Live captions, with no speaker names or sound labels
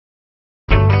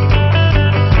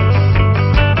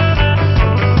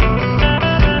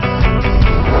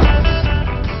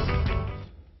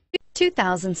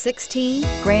2016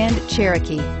 Grand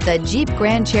Cherokee. The Jeep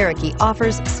Grand Cherokee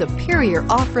offers superior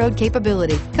off-road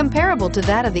capability comparable to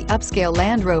that of the upscale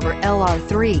Land Rover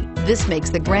LR3. This makes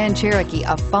the Grand Cherokee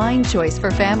a fine choice for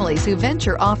families who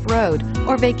venture off-road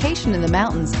or vacation in the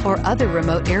mountains or other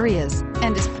remote areas,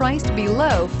 and is priced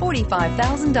below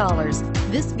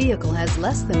 $45,000. This vehicle has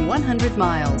less than 100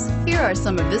 miles. Here are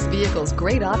some of this vehicle's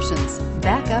great options: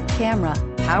 backup camera,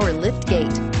 power lift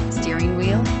gate, steering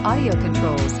wheel audio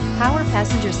controls, power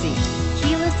passenger seat,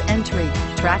 keyless entry,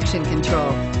 traction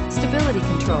control, stability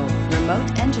control,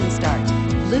 remote engine start,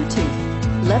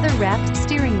 Bluetooth, leather-wrapped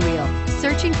steering wheel.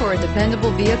 Searching for a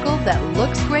dependable vehicle that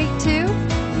looks great too?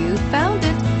 You found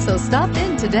it, so stop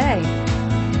in today.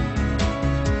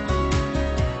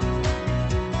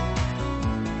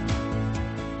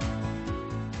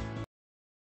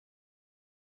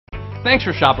 Thanks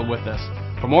for shopping with us.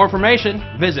 For more information,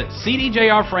 visit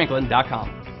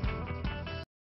cdjrfranklin.com.